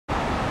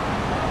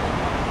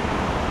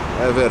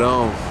É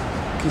verão,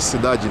 que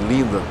cidade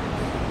linda.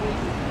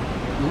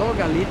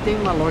 Logo ali tem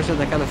uma loja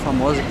daquela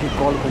famosa que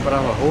Collor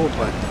comprava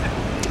roupa.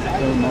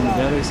 O nome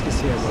dela eu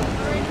esqueci agora.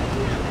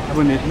 É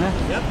bonito, né?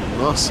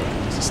 Nossa,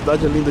 essa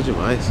cidade é linda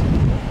demais.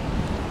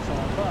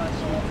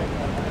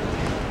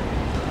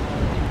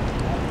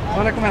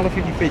 Olha como ela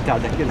fica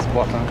enfeitada, aqui eles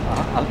botam É.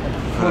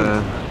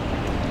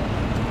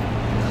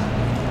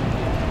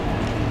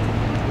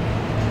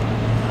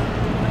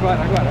 Agora.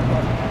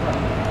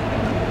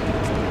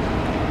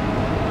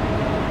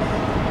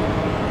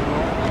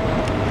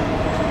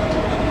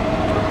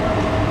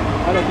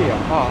 Olha aqui,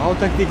 ó. Olha o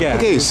tanque de guerra. O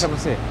que é isso? Pra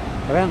você.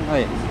 Tá vendo?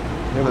 Aí.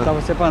 Eu vou botar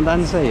você pra andar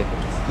nisso aí.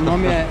 O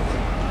nome é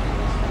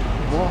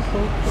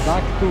Boston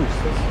Dark Tours.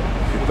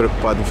 Fico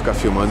preocupado em ficar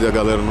filmando e a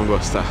galera não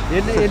gostar.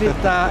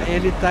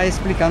 Ele tá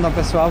explicando ao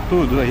pessoal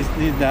tudo, das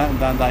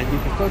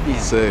dicas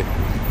todinhas. Sei.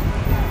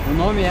 O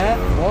nome é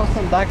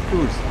Boston Dark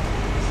Tours.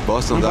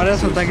 Boston Não Dark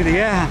parece um Tours. tanque de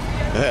guerra?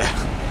 É.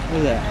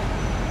 Pois é.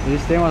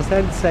 Eles têm uma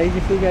série de saídas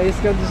e fica isso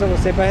que eu disse a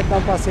você pra gente dar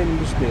um passeio no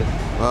besteiro.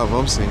 Ah,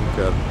 vamos sim,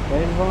 cara.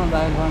 Aí eles vão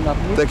andar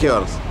muito. Até que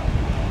horas?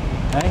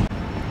 Hein?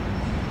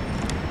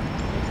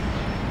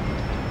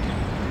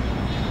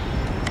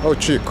 Olha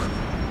o Chico.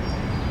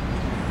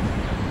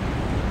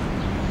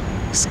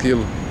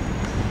 Esquilo.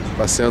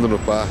 Passeando no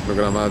parque, no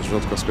gramado,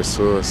 junto com as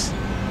pessoas.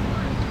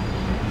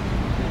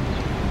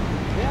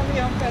 Vem ali,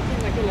 é um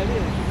pertinho naquele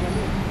ali.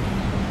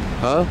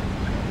 Hã?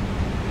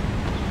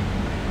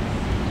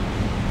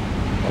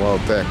 Olha lá o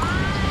Teco.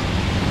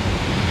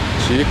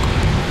 Chico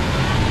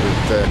e o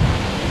Teco.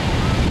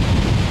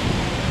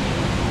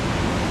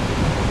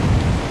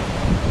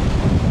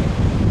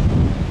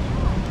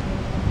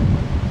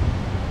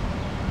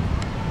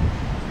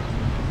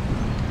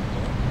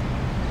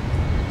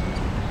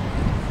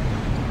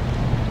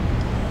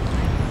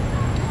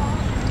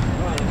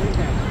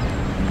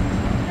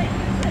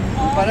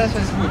 Não parece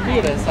uma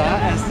escultura essa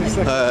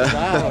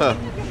É.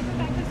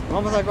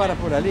 Vamos agora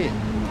por ali.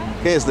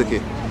 Quem é esse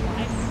daqui?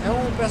 É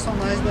um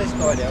personagem da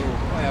história, o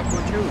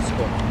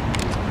Kosciuszko.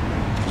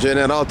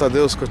 General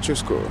Tadeusz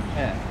Kosciuszko.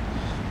 É.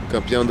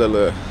 Campeão da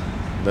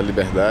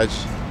liberdade.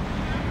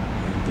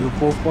 E o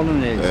povo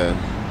polonês. É.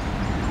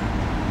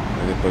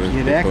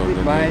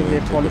 Directed by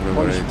the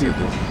Polish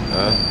people.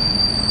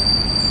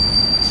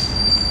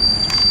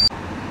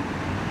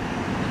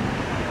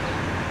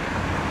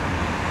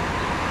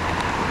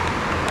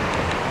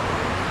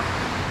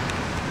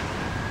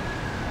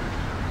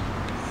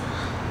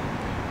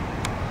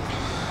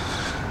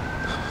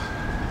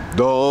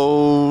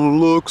 Don't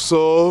look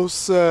so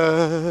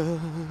sad.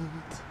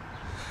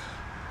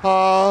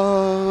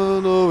 I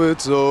know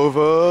it's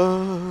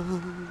over,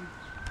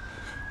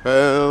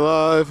 and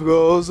life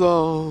goes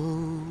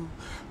on,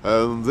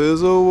 and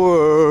there's a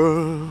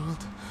world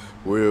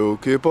we'll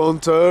keep on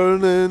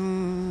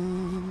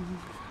turning.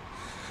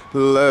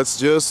 Let's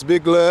just be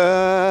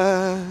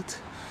glad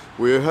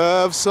we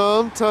have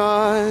some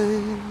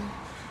time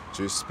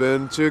to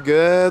spend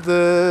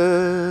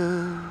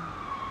together.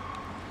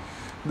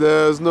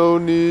 There's no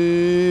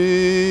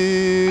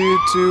need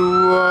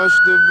to wash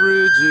the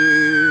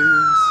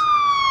bridges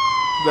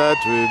that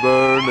we're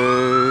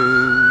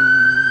burning.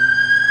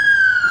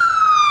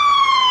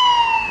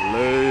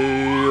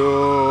 Lay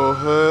your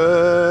head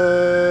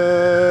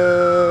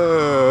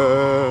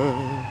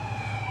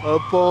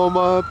upon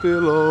my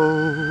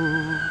pillow.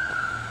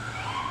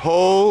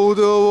 Hold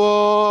the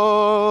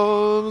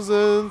warm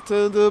and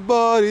tender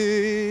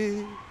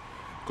body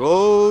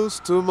close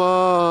to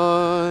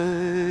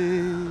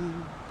mine.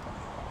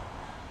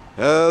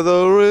 Hear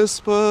the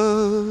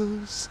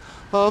whispers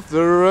of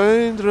the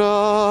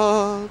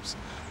raindrops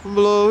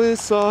blowing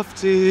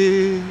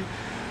softly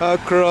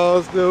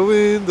across the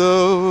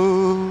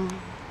window,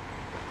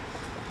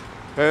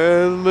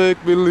 and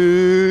make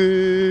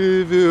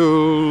believe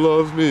you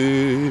love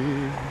me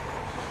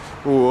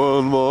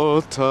one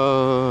more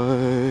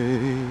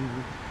time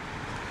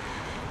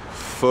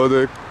for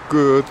the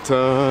good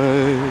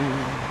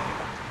time.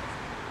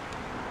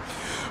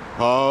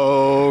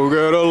 I'll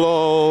get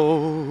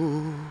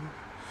along,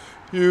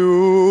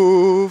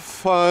 you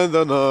find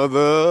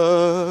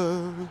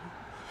another,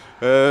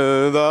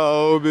 and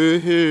I'll be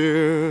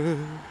here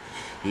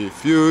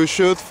if you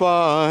should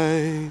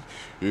find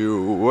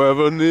you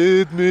ever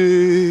need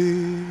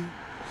me.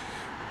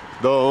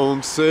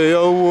 Don't say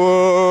a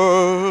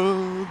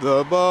word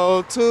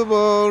about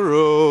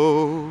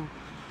tomorrow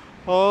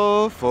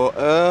or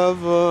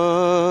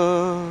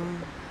forever.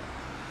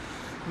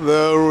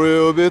 There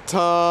will be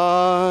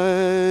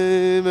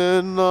time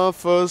enough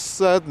for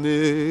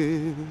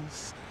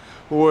sadness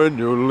when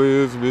you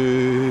leave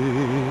me.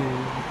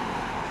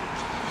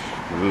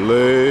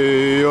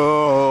 Lay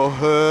your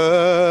head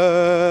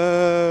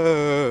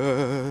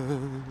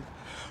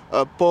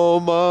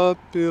upon my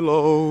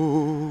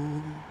pillow.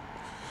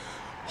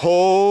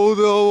 Hold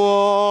your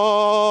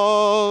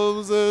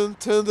warm and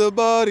tender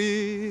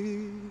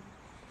body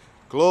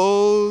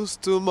close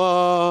to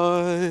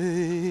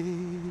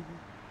mine.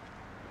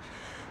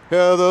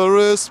 Hear the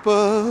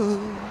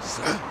whispers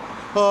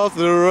of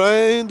the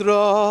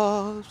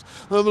raindrops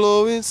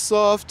blowing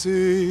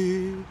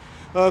softly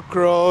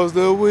across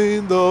the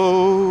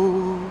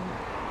window,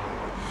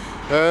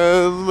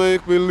 and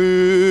make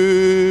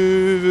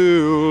believe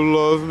you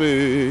love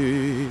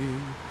me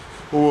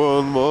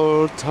one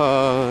more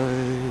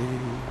time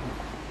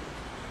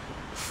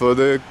for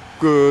the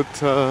good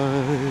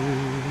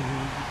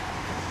time,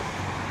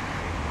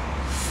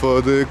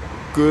 for the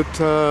good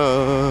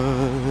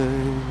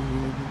time,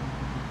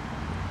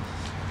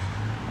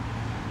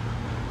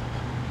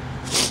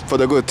 for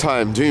the good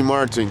time. Jim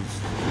Martin,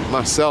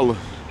 Marcelo,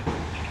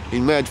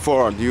 in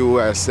Medford,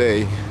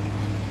 USA.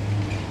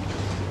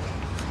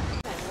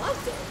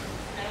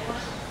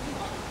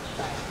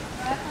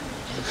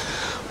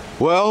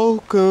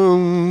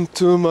 Welcome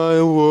to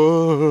my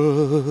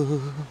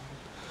world.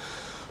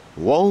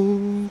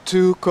 Won't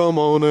you come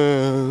on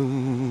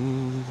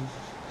in?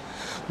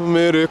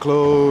 Very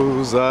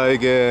close, I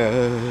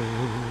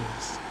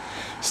guess.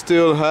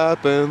 Still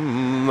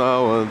happen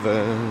now and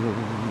then.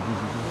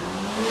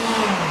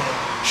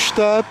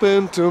 Step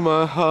into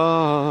my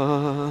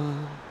heart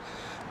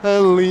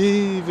and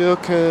leave your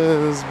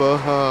cares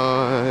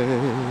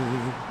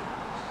behind.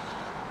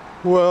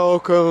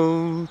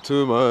 Welcome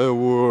to my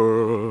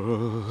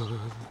world.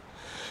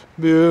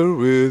 Bear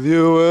with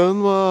you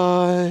and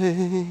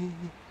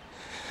mine.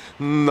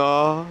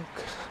 Knock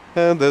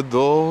and the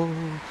door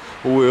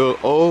will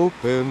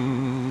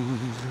open.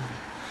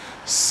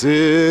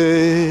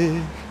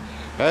 Seek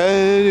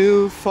and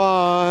you'll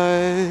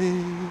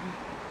find.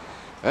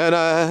 And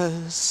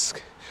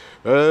ask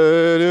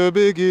and you'll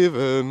be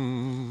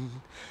given.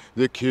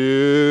 The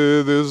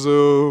kid is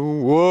a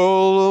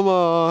world of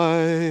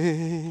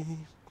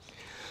mine.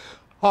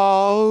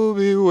 I'll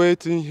be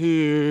waiting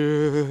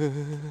here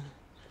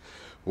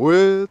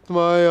with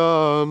my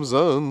arms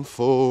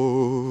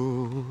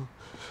unfold,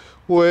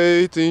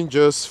 waiting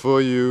just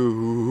for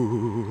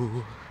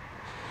you.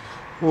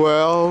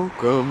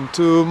 Welcome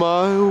to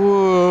my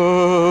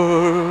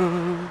world.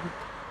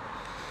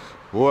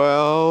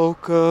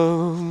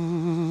 Welcome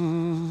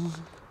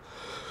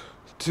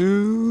to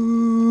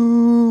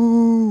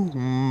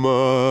my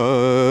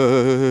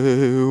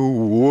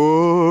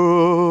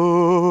world.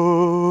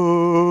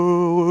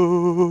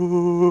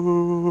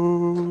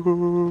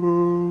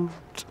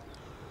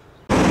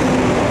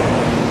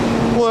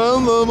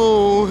 When the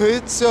moon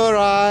hits your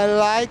eye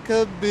like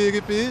a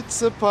big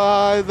pizza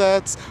pie,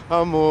 that's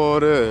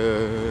amore.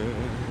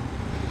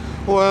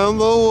 When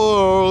the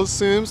world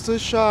seems to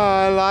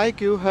shy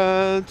like you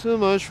had too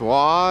much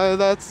wine,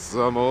 that's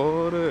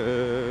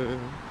amore.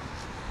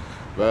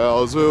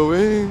 Bells will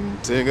ring,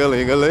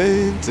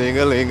 ting-a-ling-a-ling,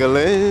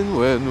 ting-a-ling-a-ling,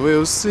 when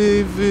we'll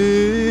see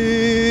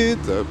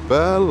Vita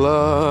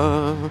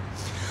Bella.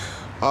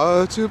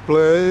 How to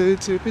play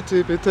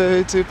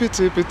tippy-tippy-tay,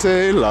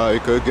 tippy-tippy-tay,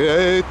 like a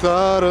gay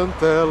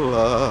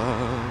tarantella.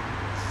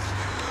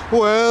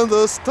 When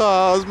the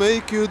stars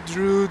make you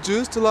drool,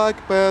 just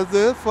like past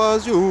the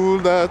fazul,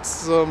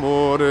 that's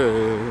amore.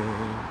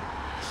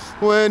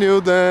 When you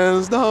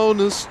dance down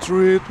the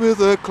street with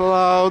a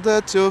cloud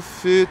at your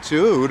feet,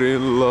 you're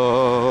in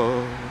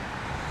love.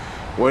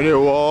 When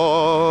you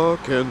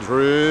walk and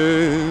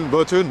dream,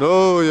 but you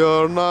know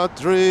you're not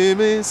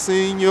dreaming,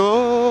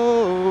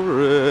 signore.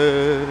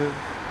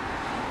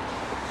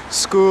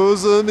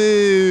 Scusa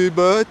me,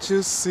 but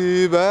you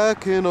see,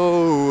 back in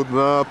old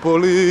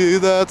Napoli,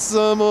 that's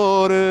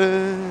amore.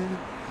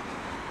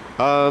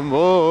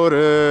 Amore,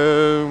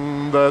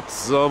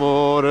 that's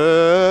amore.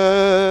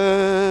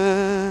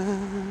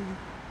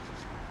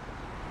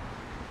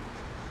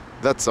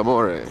 That's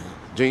amore.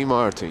 Jim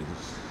Martin.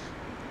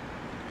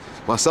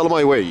 Marcelo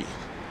My Way,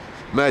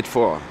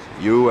 Medford,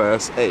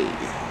 USA.